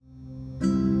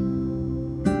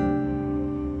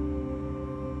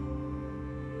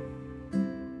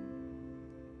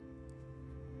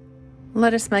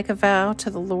Let us make a vow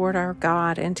to the Lord our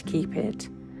God and keep it.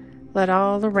 Let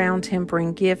all around him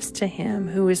bring gifts to him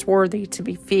who is worthy to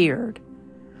be feared.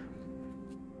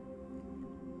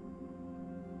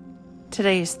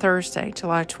 Today is Thursday,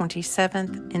 July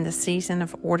 27th, in the season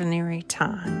of ordinary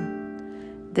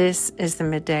time. This is the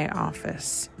Midday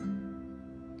office.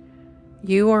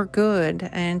 You are good,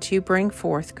 and you bring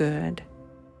forth good.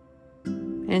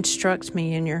 Instruct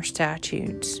me in your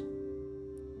statutes.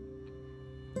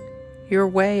 Your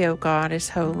way, O God, is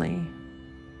holy.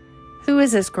 Who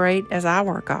is as great as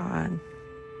our God?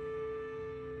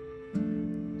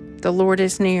 The Lord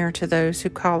is near to those who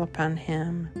call upon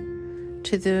him,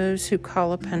 to those who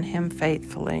call upon him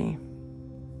faithfully.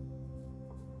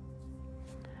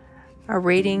 A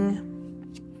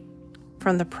reading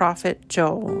from the prophet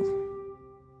Joel.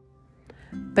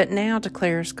 But now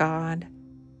declares God,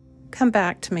 come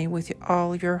back to me with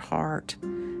all your heart,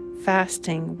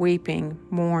 fasting, weeping,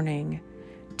 mourning.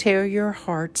 Tear your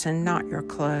hearts and not your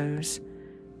clothes.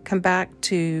 Come back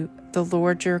to the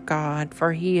Lord your God,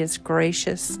 for he is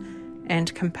gracious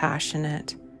and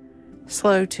compassionate,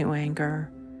 slow to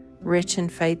anger, rich in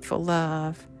faithful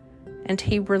love, and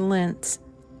he relents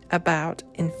about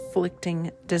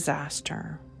inflicting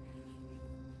disaster.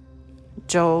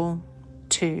 Joel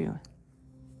 2.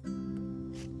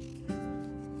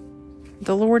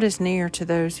 The Lord is near to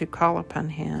those who call upon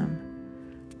him,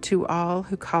 to all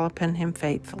who call upon him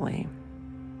faithfully.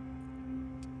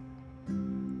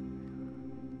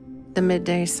 The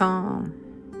Midday Psalm.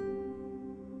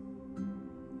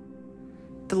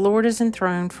 The Lord is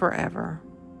enthroned forever.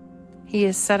 He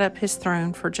has set up his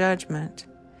throne for judgment.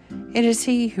 It is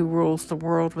he who rules the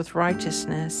world with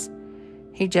righteousness.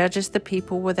 He judges the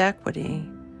people with equity.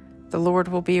 The Lord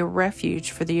will be a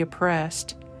refuge for the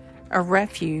oppressed, a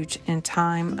refuge in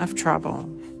time of trouble.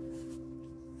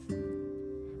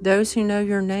 Those who know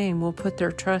your name will put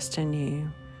their trust in you,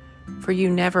 for you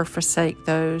never forsake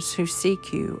those who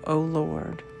seek you, O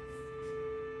Lord.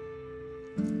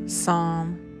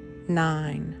 Psalm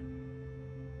 9.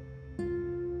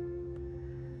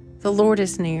 The Lord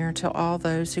is near to all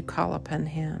those who call upon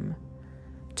him,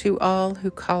 to all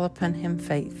who call upon him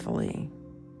faithfully.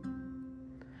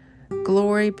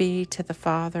 Glory be to the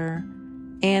Father,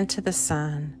 and to the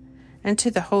Son, and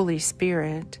to the Holy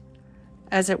Spirit,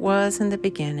 as it was in the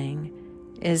beginning,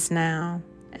 is now,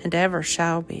 and ever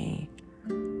shall be,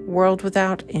 world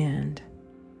without end.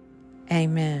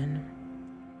 Amen.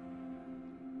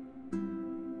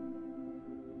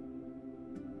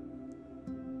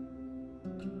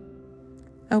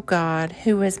 O God,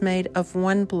 who has made of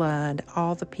one blood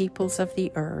all the peoples of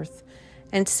the earth,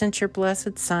 and sent your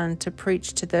blessed Son to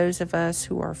preach to those of us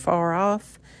who are far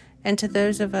off and to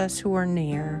those of us who are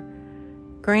near,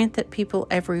 grant that people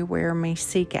everywhere may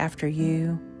seek after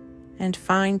you and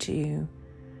find you.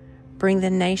 Bring the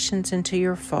nations into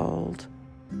your fold.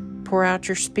 Pour out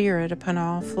your Spirit upon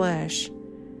all flesh,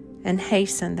 and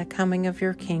hasten the coming of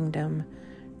your kingdom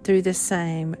through the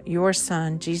same, your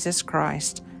Son, Jesus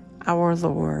Christ, our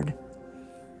Lord.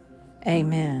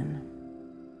 Amen.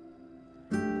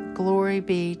 Glory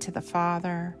be to the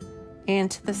Father,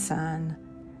 and to the Son,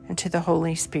 and to the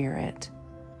Holy Spirit,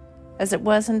 as it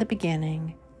was in the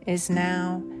beginning, is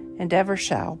now, and ever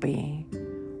shall be,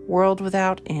 world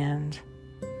without end.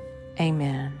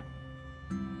 Amen.